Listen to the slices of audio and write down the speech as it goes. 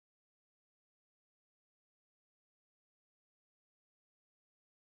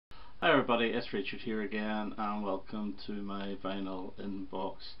Hi everybody, it's Richard here again and welcome to my vinyl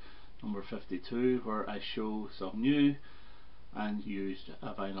inbox number 52, where I show some new and used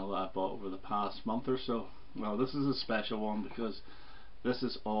vinyl that I bought over the past month or so. Well, this is a special one because this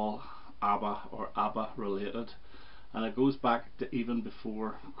is all ABBA or ABBA related, and it goes back to even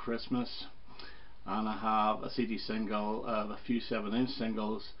before Christmas. And I have a CD single, a few 7-inch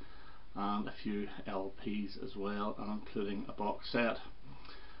singles and a few LPs as well, and including a box set.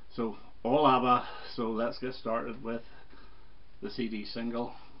 So all ABBA, so let's get started with the CD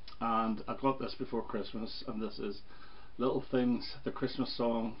single. And I got this before Christmas, and this is Little Things, the Christmas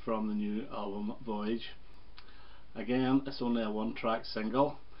song from the new album Voyage. Again, it's only a 1-track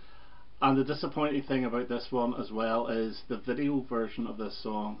single, and the disappointing thing about this one as well is the video version of this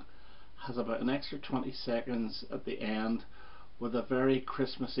song has about an extra 20 seconds at the end with a very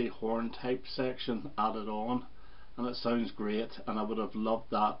Christmassy horn type section added on. And it sounds great, and I would have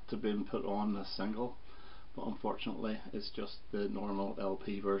loved that to be put on this single, but unfortunately it's just the normal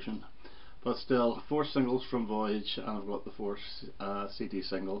LP version. But still, 4 singles from Voyage, and I've got the 4 CD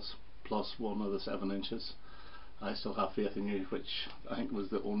singles plus one of the 7 inches. I Still Have Faith in You, which I think was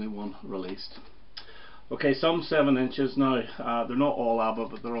the only one released. Okay, some 7 inches now. They're not all ABBA,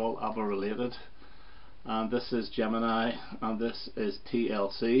 but they're all ABBA related. And this is Gemini, and this is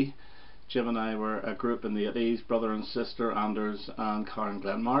TLC. Gemini were a group in the 80s, brother and sister Anders and Karen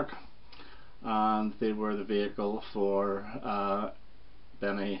Glenmark, and they were the vehicle for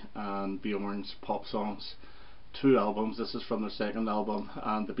Benny and Bjorn's pop songs. 2 albums. This is from their 2nd album,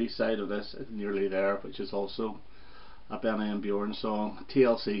 and the B-side of this is Nearly There, which is also a Benny and Bjorn song.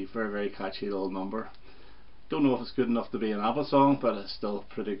 TLC, very very catchy little number. Don't know if it's good enough to be an ABBA song, but it's still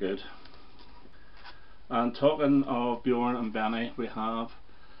pretty good. And talking of Bjorn and Benny, we have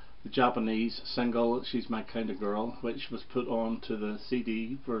the Japanese single She's My Kind of Girl, which was put on to the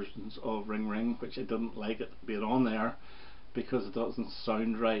CD versions of Ring Ring, which I didn't like it being on there because it doesn't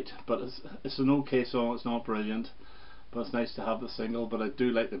sound right. But it's an okay song, it's not brilliant, but it's nice to have the single. But I do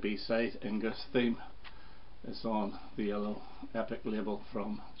like the B-side. Inga's theme is on the yellow epic label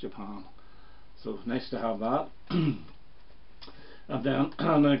from Japan, so nice to have that. And then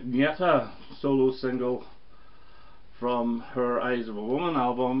an Agneta solo single from her Eyes of a Woman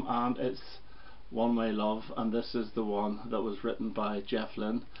album, and it's One Way Love, and this is the one that was written by Jeff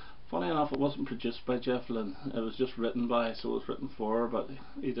Lynne. Funny enough, it wasn't produced by Jeff Lynne, it was just written by, so it was written for her, but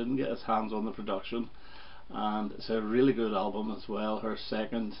he didn't get his hands on the production. And it's a really good album as well, her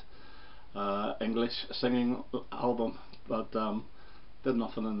 2nd English singing album, but did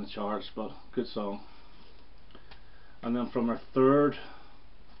nothing in the charts, but good song. And then from her 3rd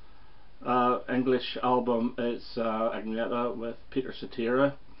English album, it's Agneta with Peter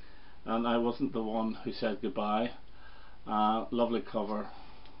Cetera, and I Wasn't the One Who Said Goodbye. Lovely cover,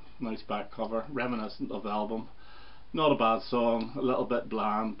 nice back cover, reminiscent of the album. Not a bad song, a little bit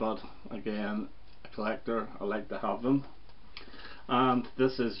bland, but again, a collector, I like to have them. And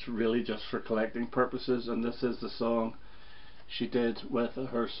this is really just for collecting purposes, and this is the song she did with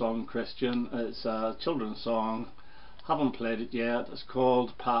her son Christian. It's a children's song. Haven't played it yet. It's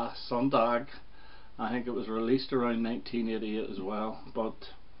called Pa Sundag. I think it was released around 1988 as well, but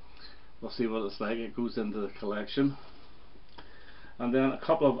we'll see what it's like. It goes into the collection. And then a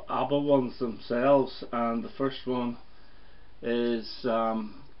couple of ABBA ones themselves, and the first one is So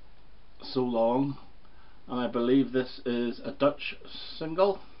Long, and I believe this is a Dutch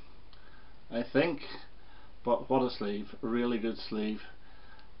single, I think, but what a sleeve, really good sleeve.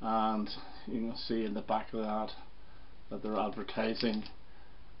 And you can see in the back of that they're advertising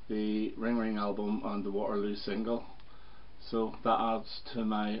the Ring Ring album and the Waterloo single, so that adds to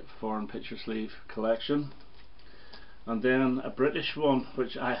my foreign picture sleeve collection. And then a British one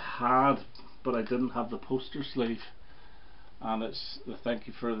which I had, but I didn't have the poster sleeve, and it's the Thank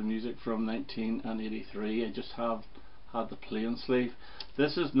You for the Music from 1983. I just have had the plain sleeve.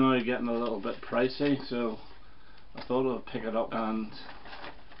 This is now getting a little bit pricey, so I thought I would pick it up, and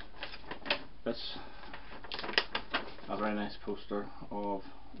it's a very nice poster of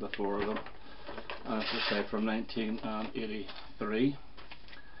the 4 of them, and as I say, from 1983.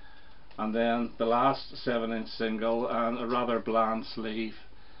 And then the last 7-inch single, and a rather bland sleeve,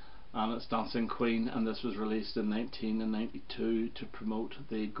 and it's Dancing Queen, and this was released in 1992 to promote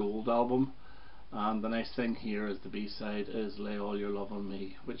the Gold album. And the nice thing here is the B-side is Lay All Your Love on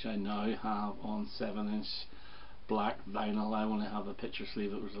Me, which I now have on 7-inch black vinyl. I only have a picture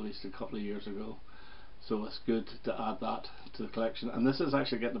sleeve that was released a couple of years ago, so it's good to add that to the collection. And this is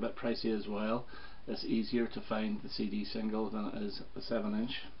actually getting a bit pricey as well. It's easier to find the CD single than it is the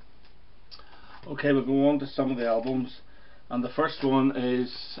 7-inch. Okay, we'll go on to some of the albums. And the first one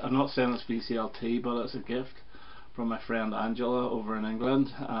is, I'm not saying it's VCLT, but it's a gift from my friend Angela over in England.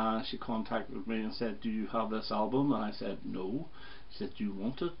 She contacted me and said, do you have this album? And I said no. She said, do you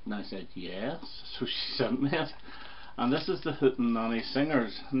want it? And I said yes. So she sent me it. And this is the Hootenanny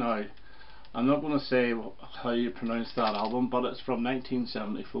Singers. Now, I'm not going to say how you pronounce that album, but it's from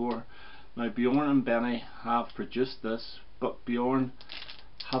 1974. Now Bjorn and Benny have produced this, but Bjorn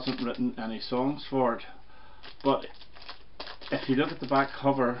hasn't written any songs for it. But if you look at the back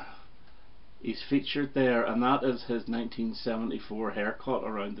cover, he's featured there, and that is his 1974 haircut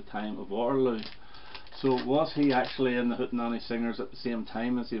around the time of Waterloo. So was he actually in the Hootenanny Singers at the same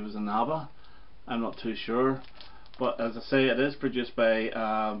time as he was in ABBA? I'm not too sure. But as I say, it is produced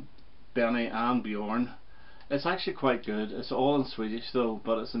by Benny and Bjorn. It's actually quite good. It's all in Swedish though,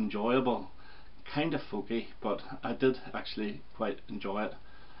 but it's enjoyable. Kind of folky, but I did actually quite enjoy it.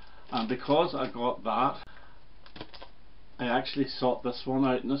 And because I got that, I actually sought this one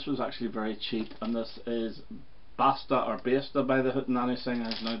out, and this was actually very cheap, and this is Basta or Basta by the Hootenanny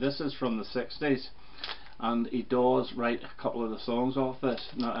Singers. Now this is from the 60s, and he does write a couple of the songs off this.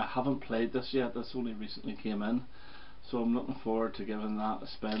 Now I haven't played this yet, this only recently came in, so I'm looking forward to giving that a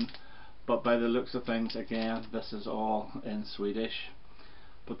spin. But by the looks of things, again, this is all in Swedish.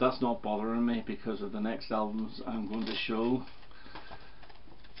 But that's not bothering me, because of the next albums I'm going to show.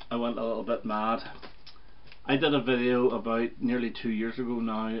 I went a little bit mad. I did a video about nearly 2 years ago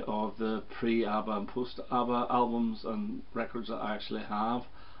now of the pre-ABBA and post-ABBA albums and records that I actually have,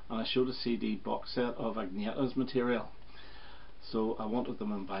 and I showed a CD box set of Agneta's material. So I wanted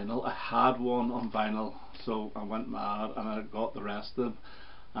them on vinyl. I had one on vinyl, so I went mad and I got the rest of them.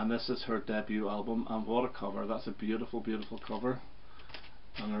 And this is her debut album, and what a cover. That's a beautiful, beautiful cover,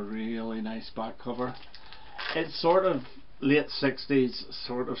 and a really nice back cover. It's sort of late 60s,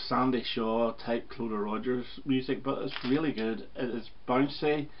 sort of Sandy Shaw type Clodagh Rogers music, but it's really good. It is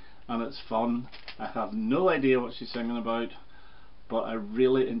bouncy and it's fun. I have no idea what she's singing about, but I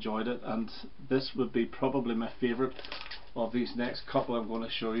really enjoyed it, and this would be probably my favourite of these next couple I'm going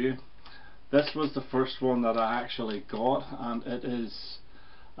to show you. This was the first one that I actually got, and it is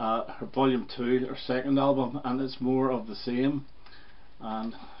her volume 2, her second album, and it's more of the same.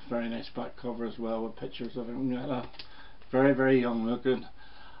 And very nice back cover as well, with pictures of Agneta. Very, very young looking.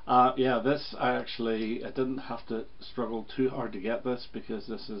 Yeah, this I didn't have to struggle too hard to get this, because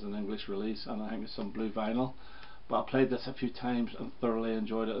this is an English release and I think it's some blue vinyl. But I played this a few times and thoroughly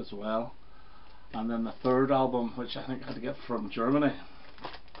enjoyed it as well. And then the third album, which I think I had to get from Germany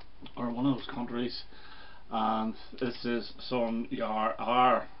or one of those countries, and this is Som Jag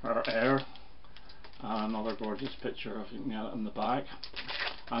Är, or Air. Another gorgeous picture of Agneta in the back.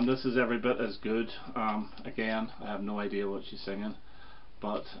 And this is every bit as good. Again, I have no idea what she's singing,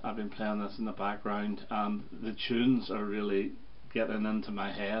 but I've been playing this in the background, and the tunes are really getting into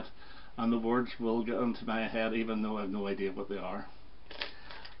my head, and the words will get into my head even though I have no idea what they are.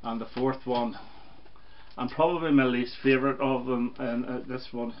 And the fourth one, and probably my least favourite of them, and this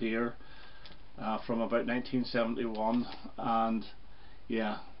one here, from about 1971, and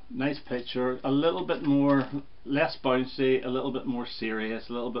yeah, nice picture, a little bit more, less bouncy, a little bit more serious,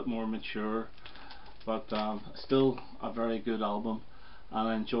 a little bit more mature, but still a very good album, and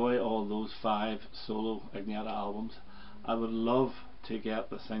I enjoy all those 5 solo Agneta albums. I would love to get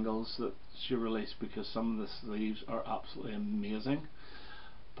the singles that she released, because some of the sleeves are absolutely amazing,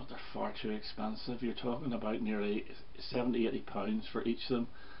 but they're far too expensive. You're talking about nearly £70–80 for each of them,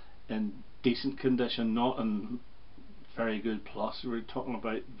 in decent condition, not in very good plus. We're talking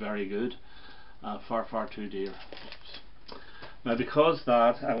about very good. Far, far too dear. Now because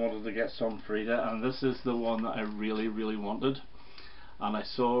that, I wanted to get some Frida, and this is the one that I really, really wanted. And I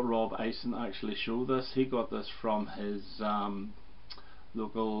saw Rob Eisen actually show this. He got this from his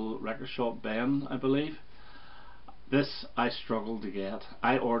local record shop, Ben, I believe. This I struggled to get.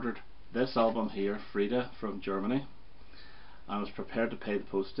 I ordered this album here, Frida, from Germany. I was prepared to pay the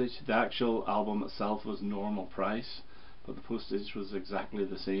postage. The actual album itself was normal price, but the postage was exactly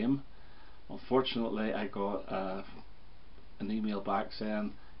the same. Unfortunately, I got an email back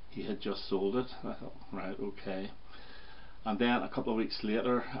saying he had just sold it. I thought, right, okay. And then a couple of weeks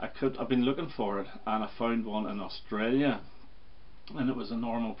later, I've been looking for it, and I found one in Australia, and it was a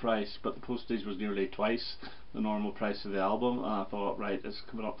normal price, but the postage was nearly twice the normal price of the album. And I thought, right, it's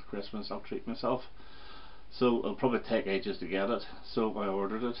coming up to Christmas, I'll treat myself. So it'll probably take ages to get it, so I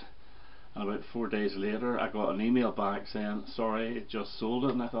ordered it, and about 4 days later I got an email back saying, sorry, it just sold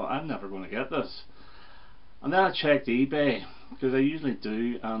it. And I thought, I'm never going to get this. And then I checked eBay, because I usually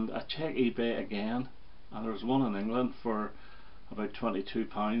do, and I checked eBay again, and there was one in England for about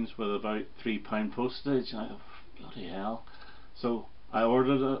 £22 with about £3 postage. And I thought, bloody hell. So I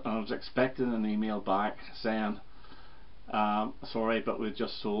ordered it and I was expecting an email back saying sorry, but we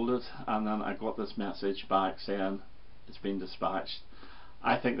just sold it, and then I got this message back saying it's been dispatched.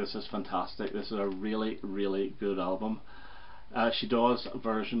 I think this is fantastic. This is a really, really good album. She does a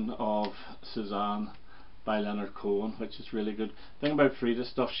version of Suzanne by Leonard Cohen, which is really good. The thing about Frida's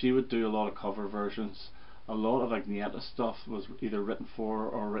stuff, she would do a lot of cover versions. A lot of Agneta stuff was either written for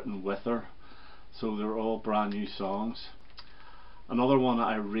or written with her, so they're all brand new songs. Another one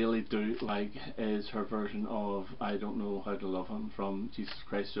I really do like is her version of I Don't Know How to Love Him from Jesus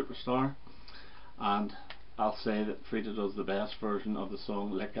Christ Superstar, and I'll say that Frida does the best version of the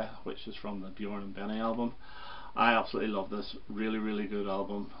song Licka, which is from the Bjorn and Benny album. I absolutely love this, really, really good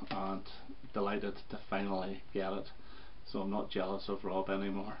album, and delighted to finally get it, so I'm not jealous of Rob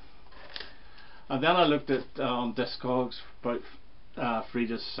anymore. And then I looked at Discogs about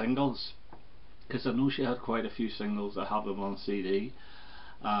Frida's singles, because I know she had quite a few singles. I have them on CD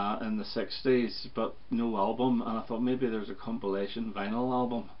in the 60s, but no album, and I thought maybe there's a compilation vinyl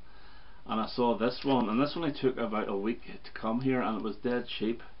album, and I saw this one, and this only took about a week to come here, and it was dead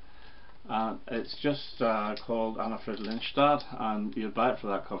cheap. It's just called Anna Friedlinstadt, and you'd buy it for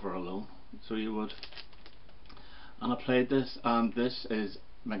that cover alone, so you would. And I played this, and this is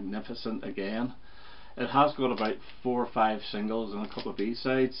magnificent again. It has got about 4 or 5 singles and a couple of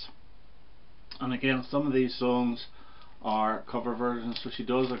B-sides, and again some of these songs are cover versions. So she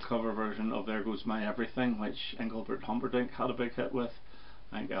does a cover version of There Goes My Everything, which Engelbert Humperdinck had a big hit with.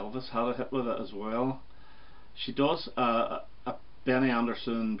 I think Elvis had a hit with it as well. She does a Benny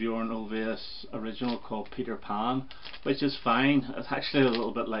Andersson, Bjorn Ulvaeus original called Peter Pan, which is fine. It's actually a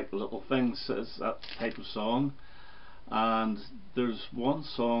little bit like Little Things, it's that type of song. And there's one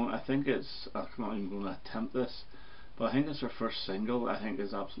song, I think it's, I'm not even going to attempt this, but I think it's her first single. I think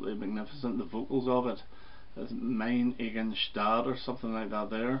is absolutely magnificent. The vocals of it is Mein Egen Stad or something like that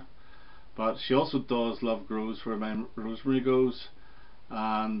there. But she also does Love Grows Where My Rosemary Goes,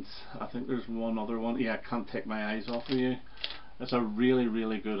 and I think there's one other one, yeah, Can't Take My Eyes Off of You. It's a really,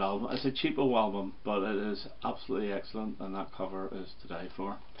 really good album. It's a cheapo album, but it is absolutely excellent, and that cover is to die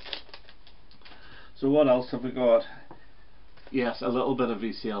for. So what else have we got? Yes, a little bit of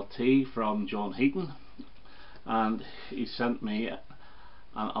VCLT from John Heaton, and he sent me an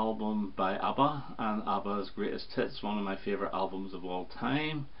album by ABBA, and ABBA's Greatest Hits, one of my favourite albums of all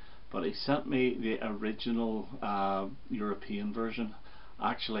time, but he sent me the original European version.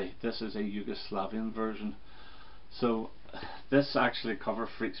 Actually, this is a Yugoslavian version, so this actually cover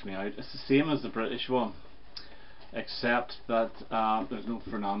freaks me out. It's the same as the British one, except that there's no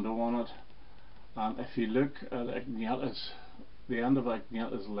Fernando on it. And if you look at Agneta's, the end of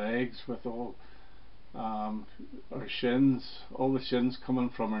Agneta's legs with all her shins, all the shins coming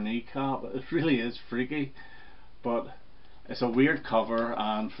from her kneecap, it really is freaky. But it's a weird cover,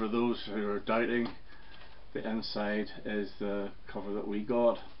 and for those who are doubting, the inside is the cover that we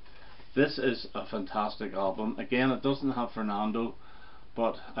got. This is a fantastic album. Again, it doesn't have Fernando,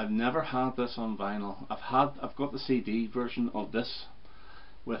 but I've never had this on vinyl. I've got the CD version of this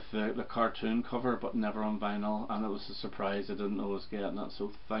with the cartoon cover, but never on vinyl, and it was a surprise. I didn't know I was getting it,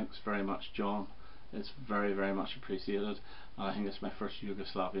 so thanks very much, John. It's very, very much appreciated, and I think it's my first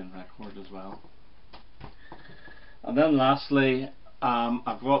Yugoslavian record as well. And then lastly,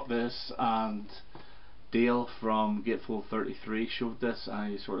 I've got this, and Dale from Gateful 33 showed this,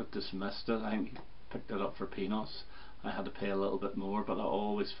 and he sort of dismissed it. I think he picked it up for peanuts. I had to pay a little bit more, but I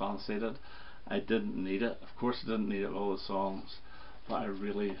always fancied it. I didn't need it. Of course I didn't need it with all the songs, but I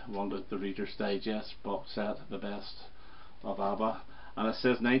really wanted the Reader's Digest box set, the best of ABBA. And it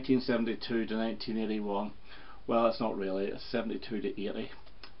says 1972 to 1981. Well, it's not really, it's 72 to 80.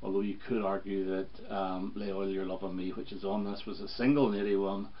 Although you could argue that Lay All Your Love on Me, which is on this, was a single in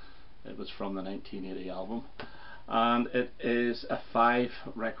 81. It was from the 1980 album. And it is a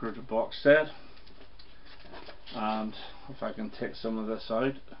 5-record box set. And if I can take some of this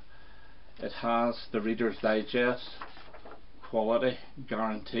out, it has the Reader's Digest quality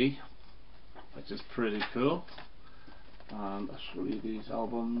guarantee, which is pretty cool. And I'll show you these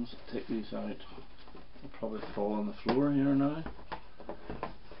albums. Take these out. They'll probably fall on the floor here now.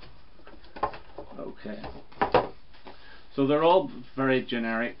 Okay. So they're all very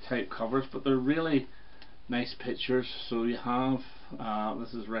generic type covers, but they're really nice pictures. So you have,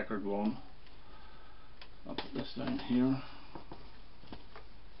 this is record 1. I'll put this down here.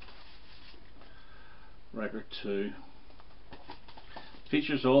 Record 2.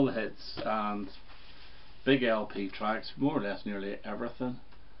 Features all the hits and big LP tracks, more or less nearly everything.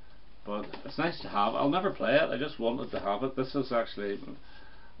 But it's nice to have. I'll never play it, I just wanted to have it. This is actually,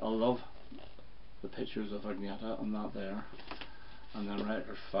 I love the pictures of Agneta and that there. And then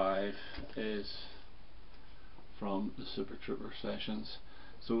record 5 is from the Super Trooper sessions.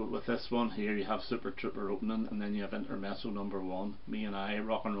 So with this one here you have Super Trooper opening, and then you have Intermezzo number 1, Me and I,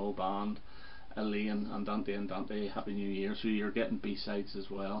 Rock and Roll Band, Elaine, and Dante, Happy New Year. So you're getting B-sides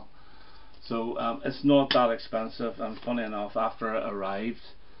as well. So it's not that expensive, and funny enough, after it arrived,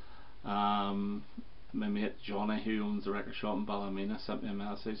 my mate Johnny, who owns the record shop in Ballymena, sent me a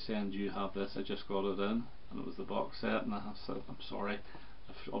message saying, "Do you have this? I just got it in," and it was the box set, and I said, "I'm sorry,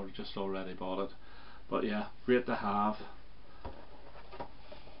 I've just already bought it." But yeah, great to have.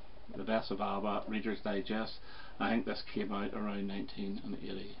 The Best of ABBA, Reader's Digest. I think this came out around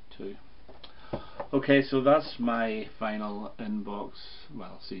 1982. Okay, so that's my final inbox,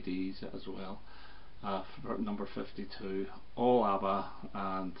 well, CDs as well, for number 52, all ABBA,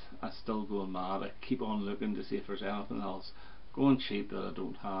 and I'm still going mad. I keep on looking to see if there's anything else going cheap that I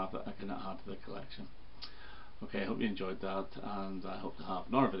don't have that I can add to the collection. Okay, I hope you enjoyed that, and I hope to have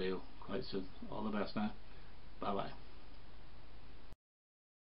another video quite soon. All the best now. Bye bye.